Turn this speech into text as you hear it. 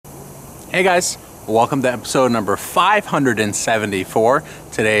Hey guys, welcome to episode number 574.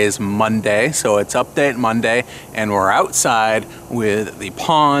 Today is Monday, so it's Update Monday, and we're outside with the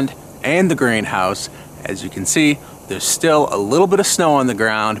pond and the greenhouse. As you can see, there's still a little bit of snow on the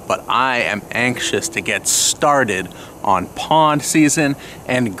ground, but I am anxious to get started on pond season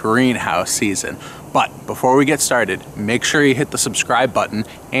and greenhouse season. But before we get started, make sure you hit the subscribe button,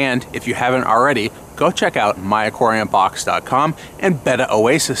 and if you haven't already, go check out myaquariumbox.com and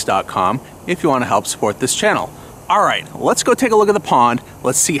betaoasis.com if you want to help support this channel. All right, let's go take a look at the pond.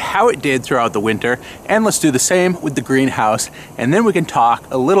 Let's see how it did throughout the winter, and let's do the same with the greenhouse, and then we can talk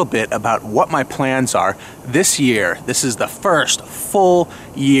a little bit about what my plans are this year. This is the first full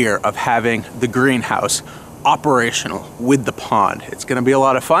year of having the greenhouse operational with the pond. It's gonna be a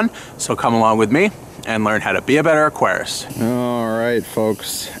lot of fun, so come along with me and learn how to be a better aquarist. All right,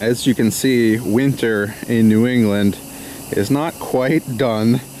 folks, as you can see, winter in New England is not quite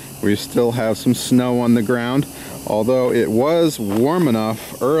done. We still have some snow on the ground, although it was warm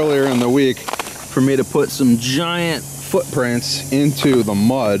enough earlier in the week for me to put some giant footprints into the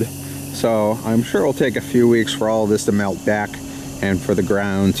mud. So I'm sure it'll take a few weeks for all of this to melt back and for the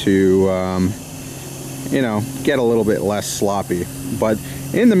ground to you know, get a little bit less sloppy. But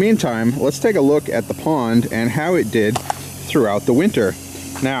in the meantime, let's take a look at the pond and how it did throughout the winter.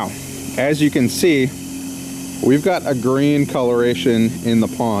 Now, as you can see, we've got a green coloration in the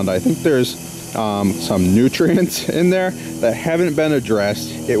pond. I think there's some nutrients in there that haven't been addressed.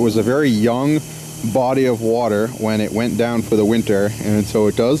 It was a very young body of water when it went down for the winter, and so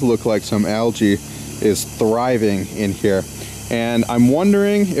it does look like some algae is thriving in here. And I'm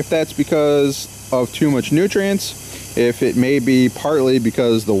wondering if that's because of too much nutrients, if it may be partly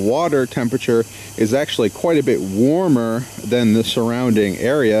because the water temperature is actually quite a bit warmer than the surrounding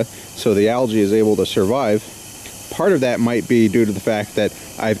area, so the algae is able to survive. Part of that might be due to the fact that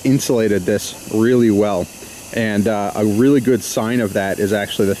I've insulated this really well, and a really good sign of that is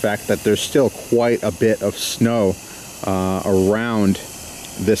actually the fact that there's still quite a bit of snow around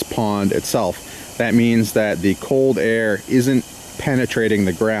this pond itself. That means that the cold air isn't penetrating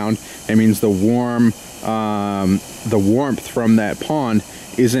the ground. It means the warmth from that pond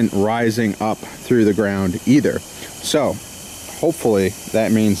isn't rising up through the ground either. So hopefully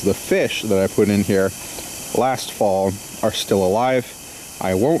that means the fish that I put in here last fall are still alive.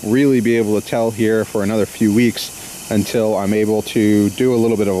 I won't really be able to tell here for another few weeks until I'm able to do a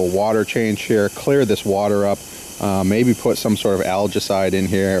little bit of a water change here, clear this water up, maybe put some sort of algicide in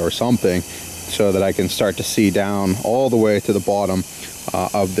here or something, so that I can start to see down all the way to the bottom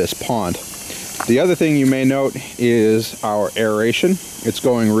of this pond. The other thing you may note is our aeration. It's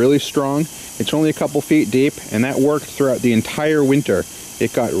going really strong. It's only a couple feet deep, and that worked throughout the entire winter.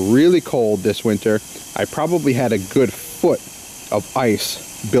 It got really cold this winter. I probably had a good foot of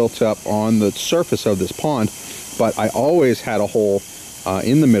ice built up on the surface of this pond, but I always had a hole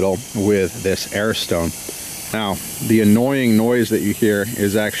in the middle with this air stone. Now, the annoying noise that you hear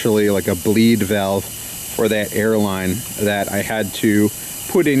is actually like a bleed valve for that air line that I had to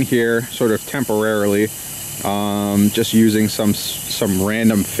put in here sort of temporarily, just using some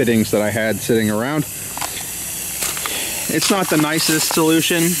random fittings that I had sitting around. It's not the nicest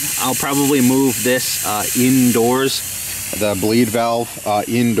solution. I'll probably move this indoors, the bleed valve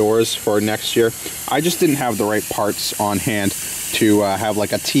indoors for next year. I just didn't have the right parts on hand to have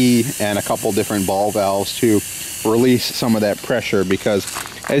like a T and a couple different ball valves to release some of that pressure, because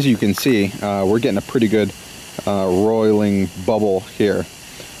as you can see, we're getting a pretty good roiling bubble here.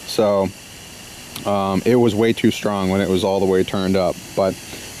 So it was way too strong when it was all the way turned up. But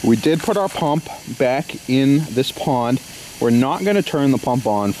we did put our pump back in this pond. We're not going to turn the pump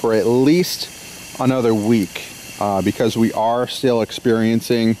on for at least another week because we are still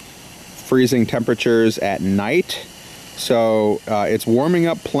experiencing freezing temperatures at night. So it's warming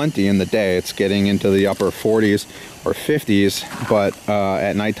up plenty in the day. It's getting into the upper 40s or 50s, but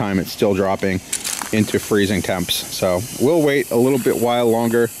at nighttime it's still dropping into freezing temps. So we'll wait a little bit while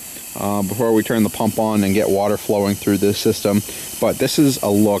longer before we turn the pump on and get water flowing through this system. But this is a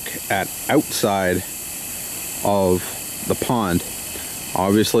look at outside of the pond.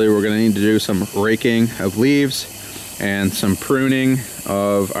 Obviously we're going to need to do some raking of leaves and some pruning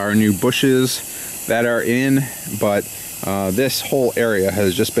of our new bushes that are in, but this whole area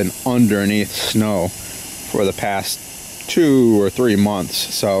has just been underneath snow for the past 2 or 3 months.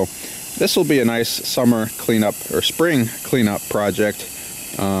 So this will be a nice summer cleanup or spring cleanup project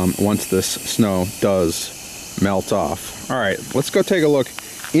once this snow does melt off. All right, let's go take a look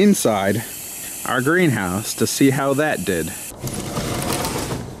inside our greenhouse to see how that did.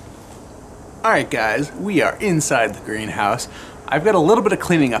 All right guys, we are inside the greenhouse. I've got a little bit of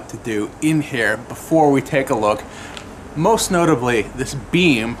cleaning up to do in here before we take a look. Most notably, this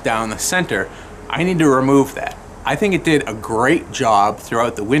beam down the center, I need to remove that. I think it did a great job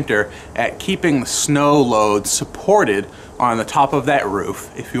throughout the winter at keeping the snow load supported on the top of that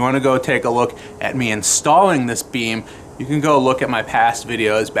roof. If you want to go take a look at me installing this beam, you can go look at my past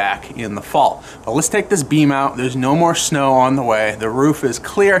videos back in the fall. But let's take this beam out. There's no more snow on the way. The roof is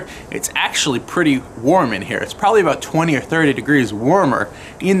clear. It's actually pretty warm in here. It's probably about 20 or 30 degrees warmer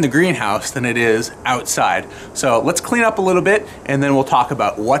in the greenhouse than it is outside. So let's clean up a little bit and then we'll talk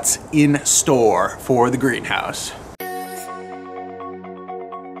about what's in store for the greenhouse.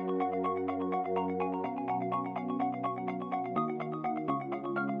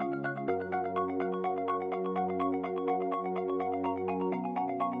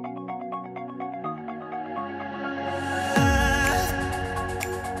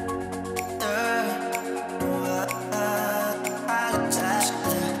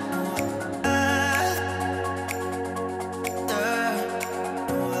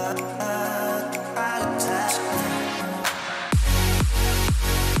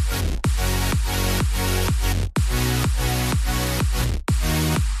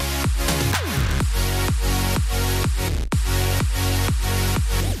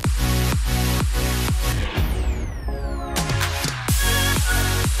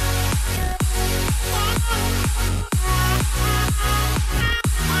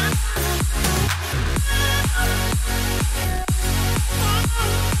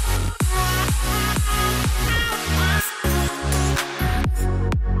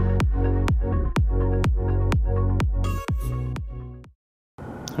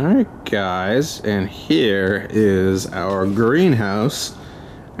 Alright guys, and here is our greenhouse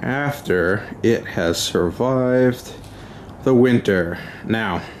after it has survived the winter.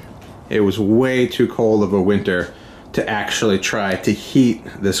 Now, it was way too cold of a winter to actually try to heat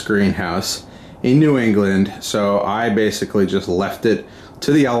this greenhouse in New England, so I basically just left it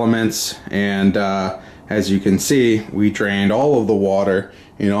to the elements, and as you can see, we drained all of the water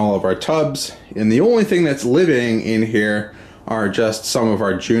in all of our tubs, and the only thing that's living in here are just some of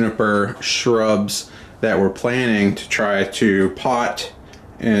our juniper shrubs that we're planning to try to pot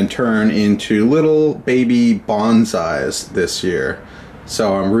and turn into little baby bonsais this year.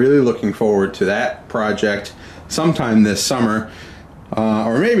 So I'm really looking forward to that project sometime this summer,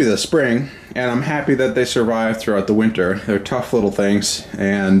 or maybe this spring, and I'm happy that they survived throughout the winter. They're tough little things,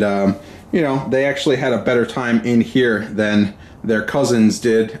 and you know, they actually had a better time in here than their cousins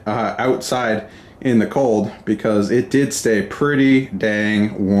did outside in the cold, because it did stay pretty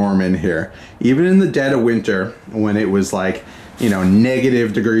dang warm in here. Even in the dead of winter, when it was like, you know,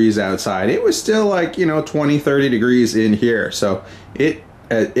 negative degrees outside, it was still like, you know, 20-30 degrees in here. So it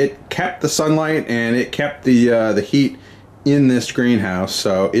kept the sunlight and it kept the heat in this greenhouse.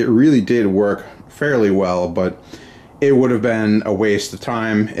 So it really did work fairly well, but it would have been a waste of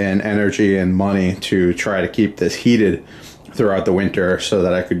time and energy and money to try to keep this heated throughout the winter so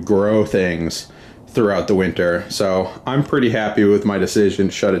that I could grow things throughout the winter. So I'm pretty happy with my decision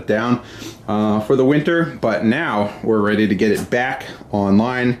to shut it down for the winter, but now we're ready to get it back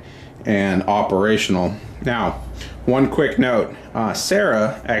online and operational. Now, one quick note,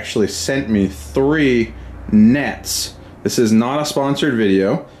 Sarah actually sent me 3 nets. This is not a sponsored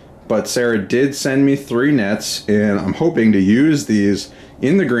video, but Sarah did send me 3 nets, and I'm hoping to use these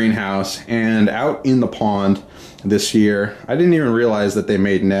in the greenhouse and out in the pond this year. I didn't even realize that they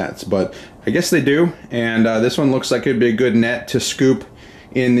made nets, but I guess they do, and this one looks like it'd be a good net to scoop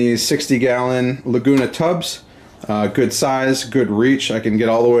in these 60-gallon Laguna tubs. Good size, good reach. I can get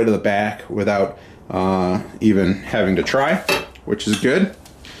all the way to the back without even having to try, which is good.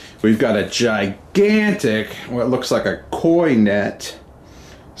 We've got a gigantic, what looks like a koi net.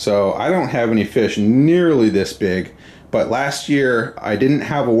 So I don't have any fish nearly this big, but last year I didn't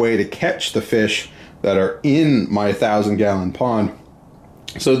have a way to catch the fish that are in my 1,000-gallon pond.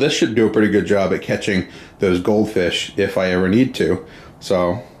 So this should do a pretty good job at catching those goldfish if I ever need to.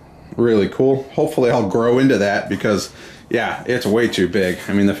 So really cool. Hopefully I'll grow into that, because yeah, it's way too big.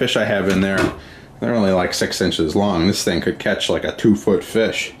 I mean, the fish I have in there, they're only like 6 inches long. This thing could catch like a 2-foot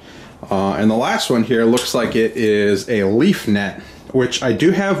fish. And the last one here looks like it is a leaf net, which I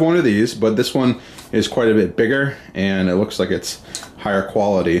do have one of these, but this one is quite a bit bigger and it looks like it's higher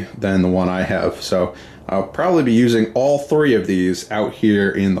quality than the one I have. So I'll probably be using all 3 of these out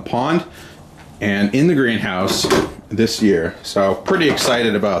here in the pond and in the greenhouse this year. So pretty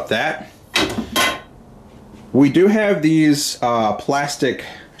excited about that. We do have these plastic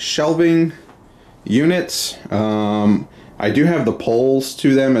shelving units. I do have the poles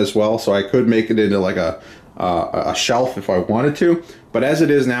to them as well, so I could make it into like a a shelf if I wanted to. But as it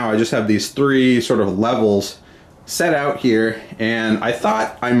is now, I just have these 3 sort of levels set out here, and I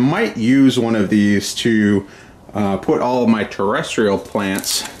thought I might use one of these to put all of my terrestrial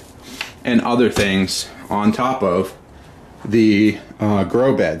plants and other things on top of the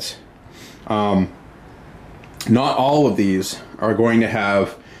grow beds. Not all of these are going to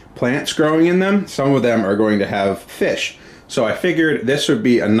have plants growing in them. Some of them are going to have fish. So I figured this would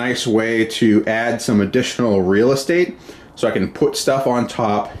be a nice way to add some additional real estate, so I can put stuff on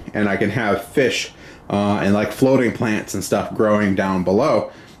top and I can have fish and like floating plants and stuff growing down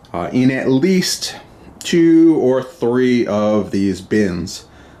below in at least 2 or 3 of these bins.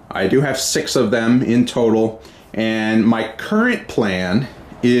 I do have 6 of them in total, and my current plan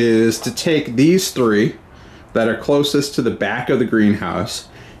is to take these 3 that are closest to the back of the greenhouse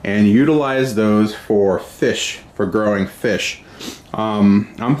and utilize those for fish, for growing fish.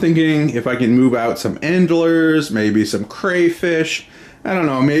 I'm thinking if I can move out some anglers, maybe some crayfish, I don't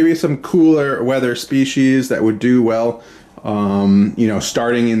know, maybe some cooler weather species that would do well, you know,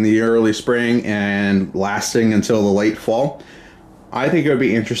 starting in the early spring and lasting until the late fall. I think it would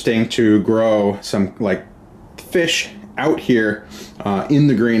be interesting to grow some like fish out here in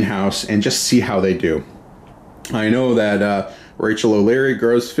the greenhouse and just see how they do. I know that Rachel O'Leary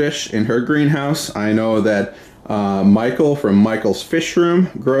grows fish in her greenhouse. I know that Michael from Michael's Fish Room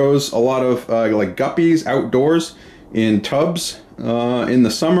grows a lot of like guppies outdoors in tubs in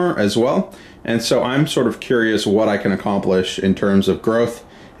the summer as well. And so I'm sort of curious what I can accomplish in terms of growth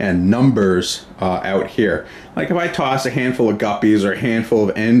and numbers out here. Like if I toss a handful of guppies or a handful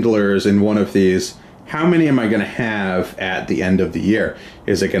of endlers in one of these, how many am I going to have at the end of the year?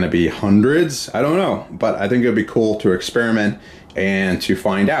 Is it going to be hundreds? I don't know, but I think it would be cool to experiment and to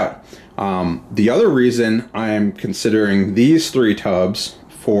find out. The other reason I'm considering these 3 tubs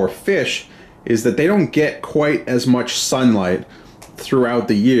for fish is that they don't get quite as much sunlight throughout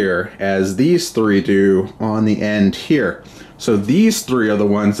the year as these 3 do on the end here. So these 3 are the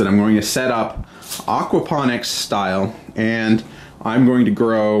ones that I'm going to set up aquaponics style, and I'm going to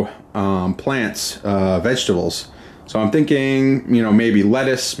grow plants, vegetables. So I'm thinking, you know, maybe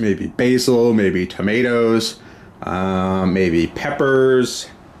lettuce, maybe basil, maybe tomatoes, maybe peppers.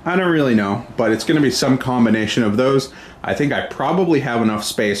 I don't really know, but it's going to be some combination of those. I think I probably have enough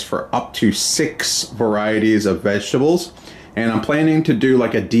space for up to 6 varieties of vegetables, and I'm planning to do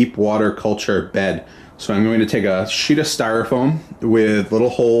like a deep water culture bed. So I'm going to take a sheet of styrofoam with little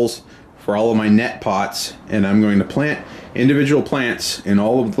holes for all of my net pots, and I'm going to plant individual plants in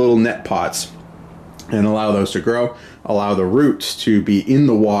all of the little net pots and allow those to grow, allow the roots to be in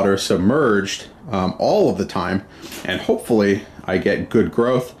the water submerged all of the time, and hopefully I get good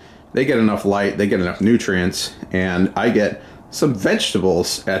growth, they get enough light, they get enough nutrients, and I get some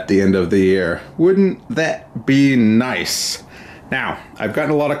vegetables at the end of the year. Wouldn't that be nice? Now, I've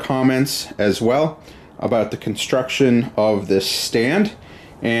gotten a lot of comments as well about the construction of this stand,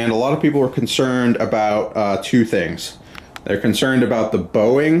 and a lot of people are concerned about 2 things. They're concerned about the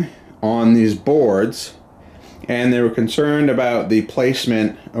bowing on these boards, and they were concerned about the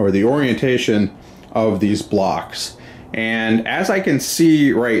placement or the orientation of these blocks. And as I can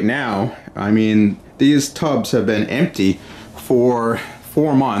see right now, I mean, these tubs have been empty for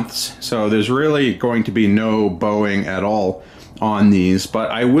 4 months, so there's really going to be no bowing at all on these, but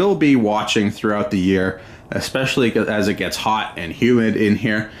I will be watching throughout the year, especially as it gets hot and humid in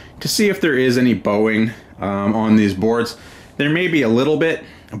here, to see if there is any bowing on these boards. There may be a little bit,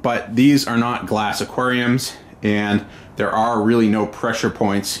 but these are not glass aquariums, and there are really no pressure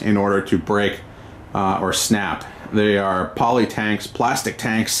points in order to break or snap. They are poly tanks, plastic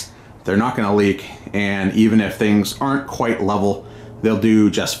tanks. They're not going to leak, and even if things aren't quite level, they'll do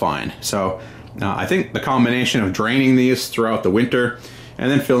just fine. So I think the combination of draining these throughout the winter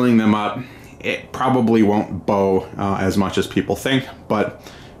and then filling them up, it probably won't bow as much as people think, but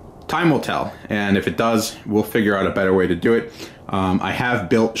time will tell. And if it does, we'll figure out a better way to do it. I have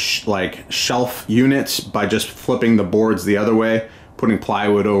built like shelf units by just flipping the boards the other way, putting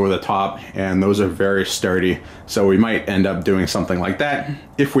plywood over the top, and those are very sturdy. So we might end up doing something like that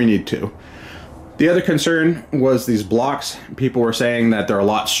if we need to. The other concern was these blocks. People were saying that they're a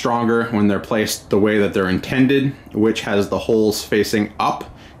lot stronger when they're placed the way that they're intended, which has the holes facing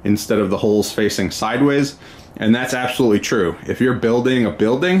up instead of the holes facing sideways. And that's absolutely true. If you're building a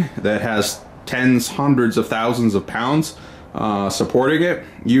building that has tens, hundreds of thousands of pounds supporting it,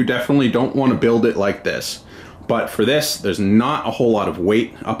 you definitely don't want to build it like this. But for this, there's not a whole lot of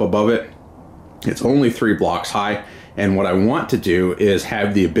weight up above it. It's only 3 blocks high. And what I want to do is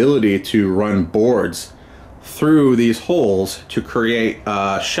have the ability to run boards through these holes to create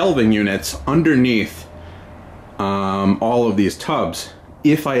shelving units underneath all of these tubs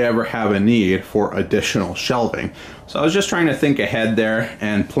if I ever have a need for additional shelving. So I was just trying to think ahead there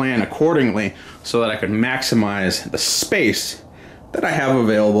and plan accordingly so that I could maximize the space that I have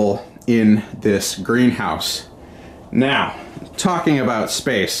available in this greenhouse. Now, talking about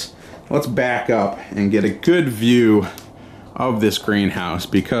space, let's back up and get a good view of this greenhouse,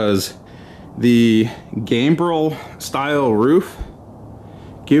 because the gambrel style roof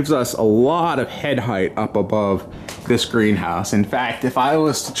gives us a lot of head height up above this greenhouse. In fact, if I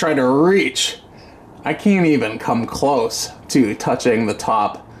was to try to reach, I can't even come close to touching the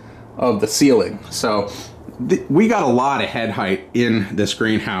top of the ceiling. So we got a lot of head height in this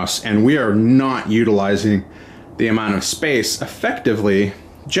greenhouse, and we are not utilizing the amount of space effectively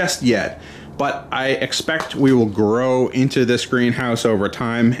just yet. But I expect we will grow into this greenhouse over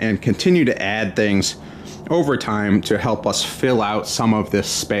time and continue to add things over time to help us fill out some of this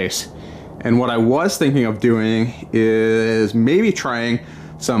space. And what I was thinking of doing is maybe trying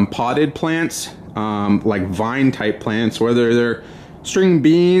some potted plants, like vine type plants, whether they're string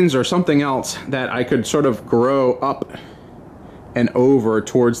beans or something else that I could sort of grow up and over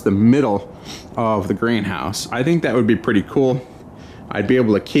towards the middle of the greenhouse. I think that would be pretty cool. I'd be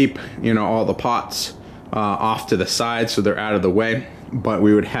able to keep, you know, all the pots off to the side so they're out of the way, but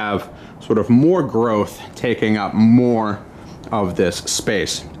we would have sort of more growth taking up more of this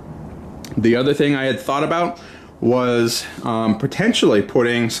space. The other thing I had thought about was potentially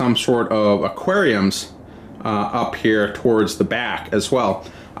putting some sort of aquariums up here towards the back as well.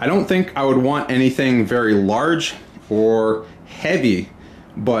 I don't think I would want anything very large or heavy,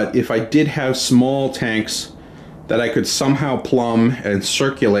 but if I did have small tanks that I could somehow plumb and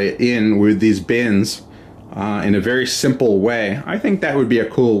circulate in with these bins in a very simple way, I think that would be a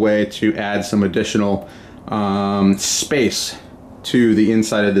cool way to add some additional space to the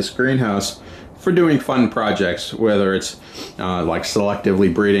inside of this greenhouse for doing fun projects, whether it's like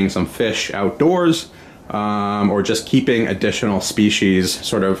selectively breeding some fish outdoors, or just keeping additional species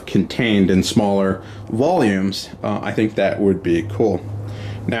sort of contained in smaller volumes. I think that would be cool.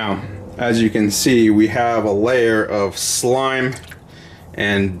 Now, as you can see, we have a layer of slime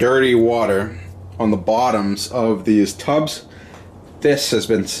and dirty water on the bottoms of these tubs. This has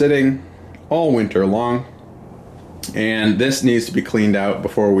been sitting all winter long, and this needs to be cleaned out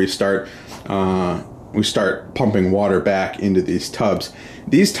before we start pumping water back into these tubs.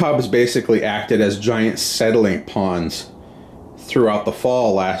 These tubs basically acted as giant settling ponds throughout the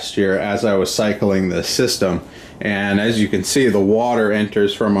fall last year as I was cycling this system. And as you can see, the water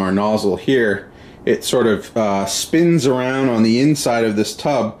enters from our nozzle here. It sort of spins around on the inside of this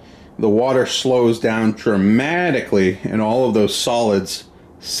tub. The water slows down dramatically, and all of those solids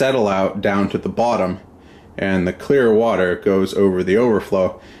settle out down to the bottom, and the clear water goes over the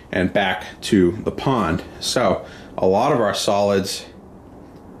overflow and back to the pond. So a lot of our solids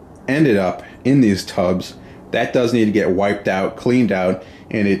ended up in these tubs. That does need to get wiped out, cleaned out,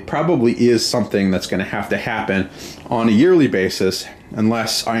 and it probably is something that's going to have to happen on a yearly basis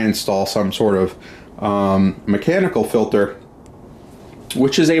unless I install some sort of mechanical filter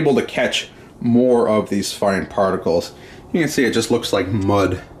which is able to catch more of these fine particles. You can see it just looks like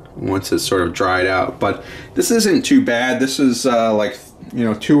mud once it's sort of dried out, but this isn't too bad. This is like, you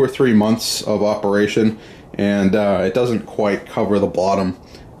know, 2 or 3 months of operation, and it doesn't quite cover the bottom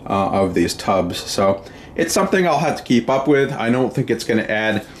of these tubs, so it's something I'll have to keep up with. I don't think it's going to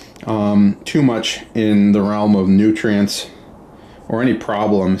add too much in the realm of nutrients or any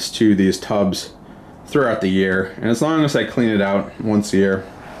problems to these tubs throughout the year, and as long as I clean it out once a year,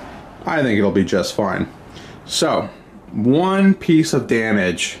 I think it'll be just fine. So one piece of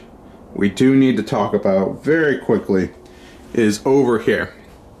damage we do need to talk about very quickly is over here.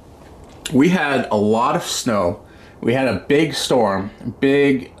 We had a lot of snow. We had a big storm,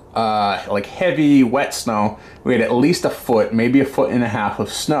 big like heavy wet snow. We had at least a foot, maybe a foot and a half of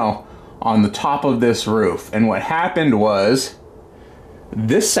snow on the top of this roof. And what happened was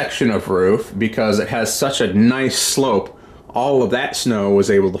this section of roof, because it has such a nice slope, all of that snow was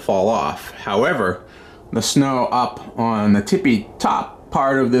able to fall off. However, the snow up on the tippy top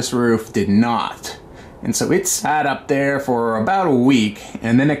part of this roof did not. And so it sat up there for about a week,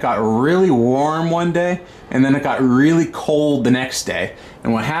 and then it got really warm one day, and then it got really cold the next day.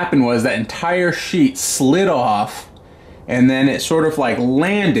 And what happened was that entire sheet slid off, and then it sort of like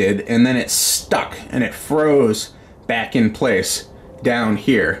landed, and then it stuck, and it froze back in place down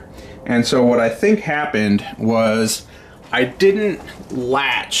here. And so what I think happened was I didn't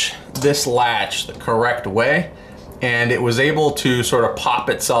latch this latch the correct way, and it was able to sort of pop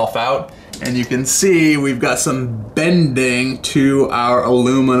itself out. And you can see we've got some bending to our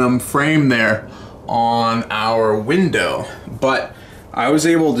aluminum frame there on our window, but I was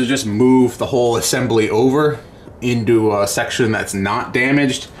able to just move the whole assembly over into a section that's not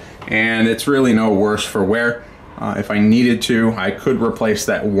damaged, and it's really no worse for wear. If I needed to, I could replace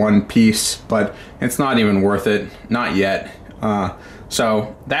that one piece, but it's not even worth it, not yet.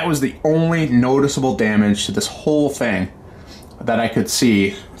 So that was the only noticeable damage to this whole thing that I could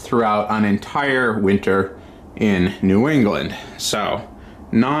see throughout an entire winter in New England. So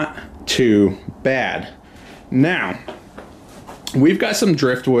not too bad. Now, we've got some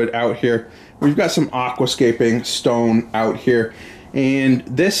driftwood out here. We've got some aquascaping stone out here, and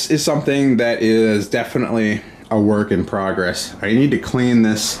this is something that is definitely a work in progress. I need to clean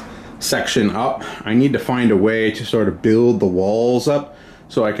this section up. I need to find a way to sort of build the walls up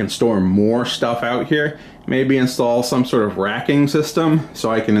so I can store more stuff out here. Maybe install some sort of racking system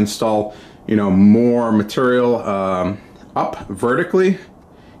so I can install, you know, more material up vertically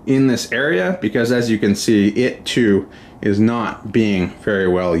in this area, because as you can see, it too is not being very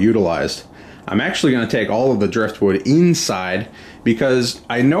well utilized. I'm actually going to take all of the driftwood inside because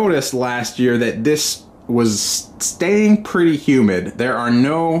I noticed last year that this was staying pretty humid. There are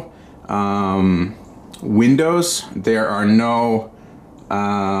no windows, there are no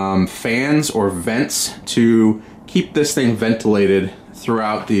fans or vents to keep this thing ventilated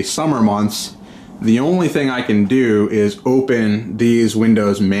throughout the summer months. The only thing I can do is open these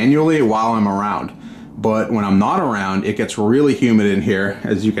windows manually while I'm around. But when I'm not around, it gets really humid in here,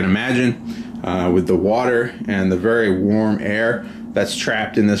 as you can imagine, with the water and the very warm air that's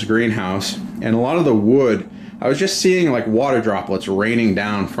trapped in this greenhouse. And a lot of the wood, I was just seeing like water droplets raining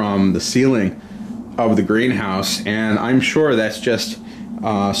down from the ceiling of the greenhouse, and I'm sure that's just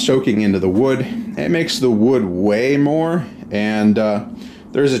soaking into the wood. It makes the wood weigh more, and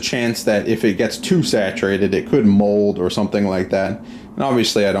there's a chance that if it gets too saturated, it could mold or something like that. And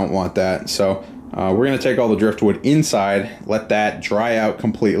obviously I don't want that. So we're going to take all the driftwood inside, let that dry out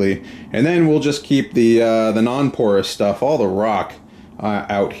completely, and then we'll just keep the non-porous stuff, all the rock,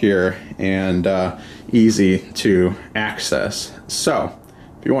 out here and easy to access. So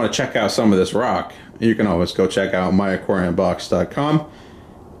if you want to check out some of this rock, you can always go check out myaquariumbox.com.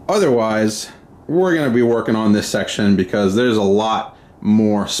 Otherwise, we're going to be working on this section because there's a lot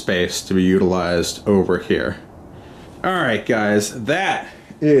more space to be utilized over here. Alright guys, that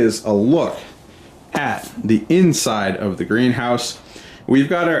is a look at the inside of the greenhouse. We've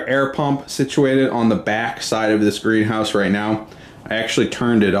got our air pump situated on the back side of this greenhouse right now. I actually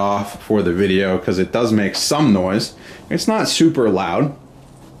turned it off for the video because it does make some noise. It's not super loud,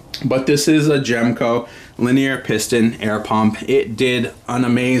 but this is a Gemco linear piston air pump. It did an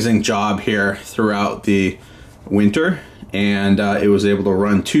amazing job here throughout the winter, and it was able to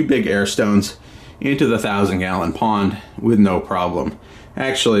run 2 big air stones into the 1,000-gallon pond with no problem.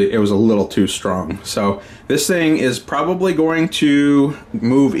 Actually, it was a little too strong. So this thing is probably going to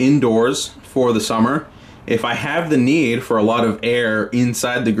move indoors for the summer. If I have the need for a lot of air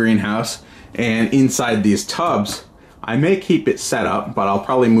inside the greenhouse and inside these tubs, I may keep it set up, but I'll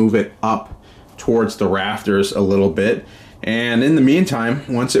probably move it up towards the rafters a little bit. And in the meantime,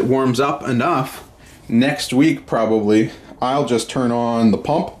 once it warms up enough, next week probably, I'll just turn on the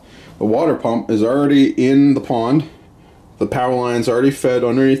pump. The water pump is already in the pond. The power line's already fed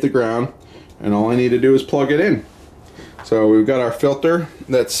underneath the ground, and all I need to do is plug it in. So we've got our filter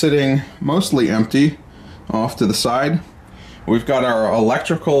that's sitting mostly empty off to the side. We've got our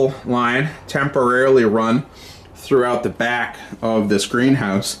electrical line temporarily run throughout the back of this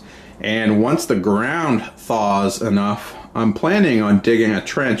greenhouse, and once the ground thaws enough, I'm planning on digging a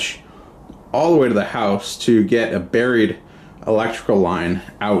trench all the way to the house to get a buried electrical line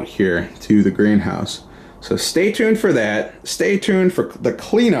out here to the greenhouse. So stay tuned for that. Stay tuned for the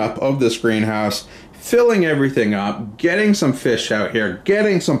cleanup of this greenhouse, filling everything up, getting some fish out here,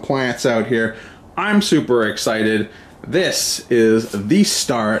 getting some plants out here. I'm super excited. This is the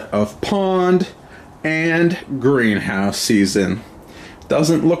start of pond and greenhouse season.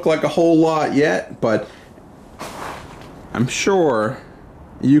 Doesn't look like a whole lot yet, but I'm sure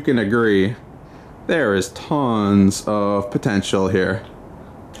you can agree there is tons of potential here.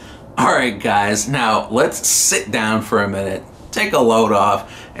 Alright guys, now let's sit down for a minute, take a load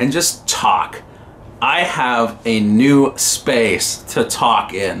off, and just talk. I have a new space to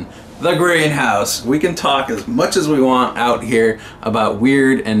talk in. The greenhouse. We can talk as much as we want out here about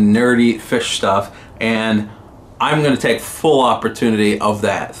weird and nerdy fish stuff, and I'm going to take full opportunity of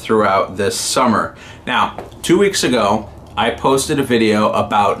that throughout this summer. Now, 2 weeks ago, I posted a video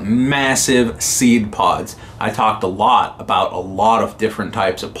about massive seed pods. I talked a lot about a lot of different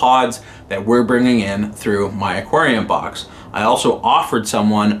types of pods that we're bringing in through my aquarium box. I also offered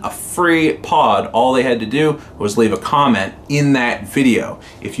someone a free pod. All they had to do was leave a comment in that video.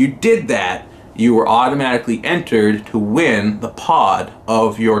 If you did that, you were automatically entered to win the pod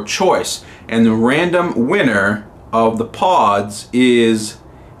of your choice. And the random winner of the pods is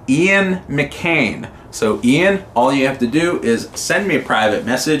Ian McCain. So Ian, all you have to do is send me a private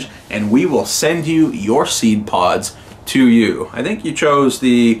message and we will send you your seed pods to you. I think you chose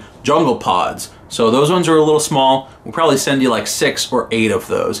the jungle pods. So those ones are a little small. We'll probably send you like 6 or 8 of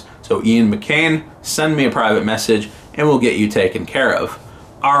those. So Ian McCain, send me a private message and we'll get you taken care of.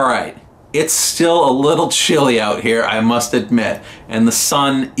 All right. It's still a little chilly out here, I must admit, and the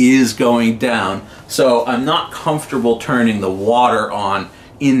sun is going down. So I'm not comfortable turning the water on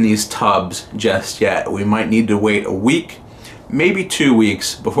in these tubs just yet. We might need to wait a week, maybe 2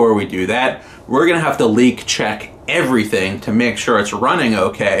 weeks before we do that. We're gonna have to leak check everything to make sure it's running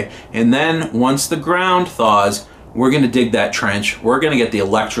okay. And then once the ground thaws, we're gonna dig that trench. We're gonna get the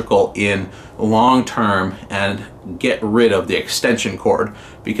electrical in long term and get rid of the extension cord,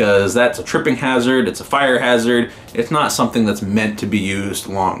 because that's a tripping hazard, it's a fire hazard, it's not something that's meant to be used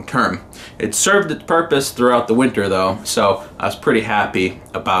long term. It served its purpose throughout the winter though, so I was pretty happy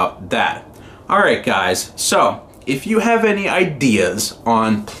about that. Alright guys, so if you have any ideas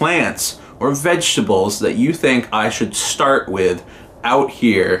on plants or vegetables that you think I should start with out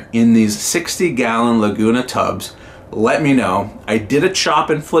here in these 60-gallon Laguna tubs, let me know. I did a chop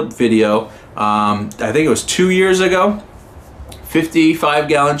and flip video, I think it was 2 years ago,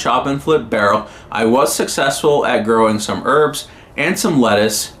 55-gallon chop and flip barrel. I was successful at growing some herbs and some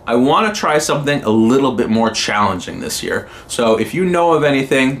lettuce. I want to try something a little bit more challenging this year. So if you know of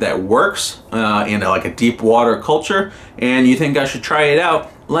anything that works in like a deep water culture and you think I should try it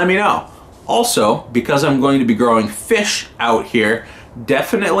out, let me know. Also, because I'm going to be growing fish out here,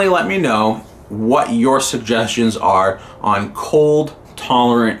 definitely let me know what your suggestions are on cold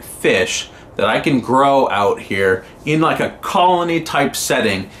tolerant fish that I can grow out here in like a colony type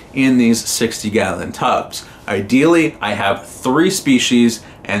setting in these 60-gallon tubs. Ideally, I have 3 species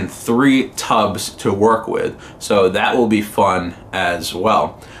and 3 tubs to work with, so that will be fun as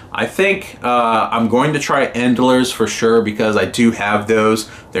well. I think I'm going to try endlers for sure, because I do have those.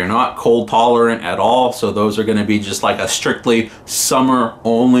 They're not cold tolerant at all, so those are going to be just like a strictly summer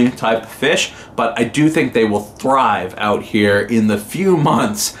only type of fish, but I do think they will thrive out here in the few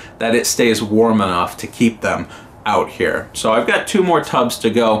months that it stays warm enough to keep them out here. So I've got 2 more tubs to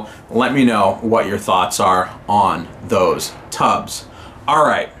go. Let me know what your thoughts are on those tubs. All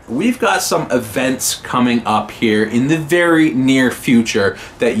right, we've got some events coming up here in the very near future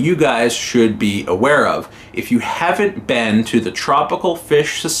that you guys should be aware of. If you haven't been to the Tropical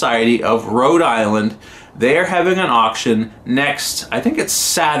Fish Society of Rhode Island, they are having an auction next, I think it's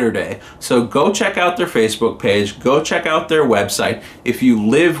Saturday. So go check out their Facebook page, go check out their website. If you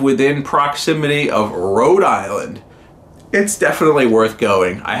live within proximity of Rhode Island, it's definitely worth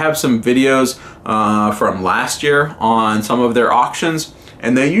going. I have some videos from last year on some of their auctions,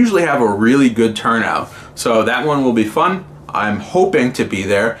 and they usually have a really good turnout. So that one will be fun. I'm hoping to be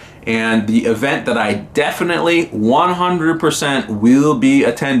there. And the event that I definitely 100% will be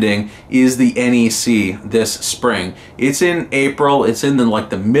attending is the NEC this spring. It's in April. It's in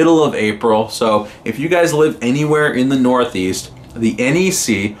like the middle of April. So if you guys live anywhere in the Northeast, the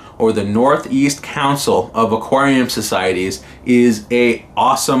NEC, or the Northeast Council of Aquarium Societies, is an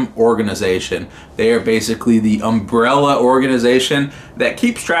awesome organization. They are basically the umbrella organization that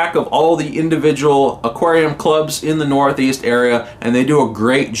keeps track of all the individual aquarium clubs in the Northeast area, and they do a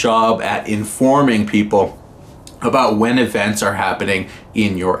great job at informing people about when events are happening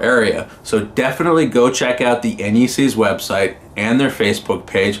in your area. So definitely go check out the NEC's website and their Facebook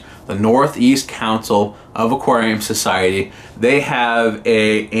page, the Northeast Council of Aquarium Society. They have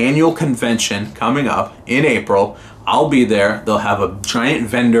an annual convention coming up in April. I'll be there. They'll have a giant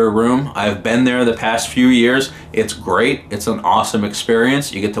vendor room. I've been there the past few years. It's great. It's an awesome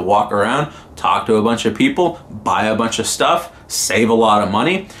experience. You get to walk around, talk to a bunch of people, buy a bunch of stuff, save a lot of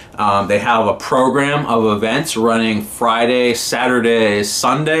money. They have a program of events running Friday, Saturday,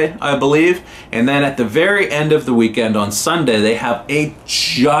 Sunday, I believe. And then at the very end of the weekend on Sunday, they have a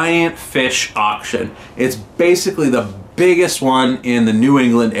giant fish auction. It's basically the biggest one in the New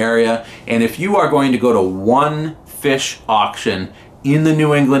England area. And if you are going to go to one fish auction in the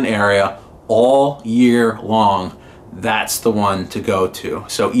New England area all year long, that's the one to go to.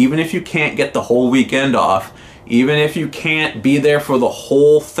 So even if you can't get the whole weekend off, even if you can't be there for the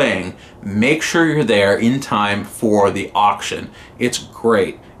whole thing, make sure you're there in time for the auction. It's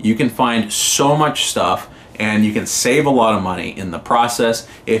great. You can find so much stuff, and you can save a lot of money in the process.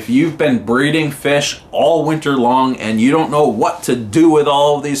 If you've been breeding fish all winter long and you don't know what to do with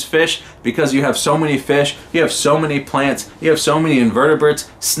all of these fish because you have so many fish, you have so many plants, you have so many invertebrates,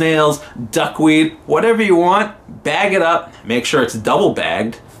 snails, duckweed, whatever you want, bag it up. Make sure it's double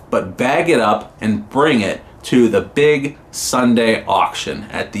bagged, but bag it up and bring it to the big Sunday auction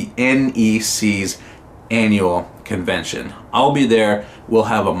at the NEC's annual convention. I'll be there. We'll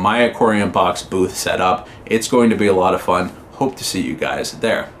have a My Aquarium box booth set up. It's going to be a lot of fun. Hope to see you guys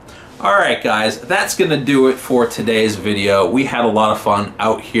there. Alright guys, that's gonna do it for today's video. We had a lot of fun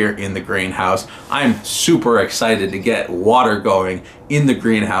out here in the greenhouse. I'm super excited to get water going in the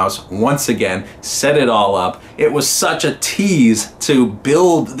greenhouse once again, set it all up. It was such a tease to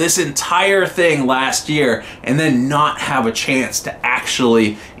build this entire thing last year and then not have a chance to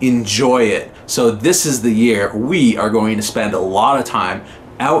actually enjoy it. So this is the year we are going to spend a lot of time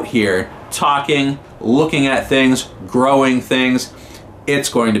out here talking, looking at things, growing things. It's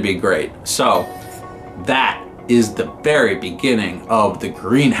going to be great. So that is the very beginning of the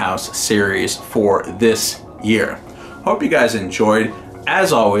greenhouse series for this year. Hope you guys enjoyed.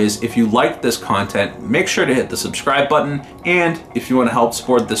 As always, if you liked this content, make sure to hit the subscribe button, and if you want to help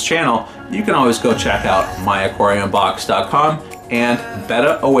support this channel, you can always go check out myaquariumbox.com and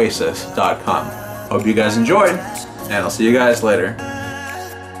betaoasis.com. Hope you guys enjoyed, and I'll see you guys later.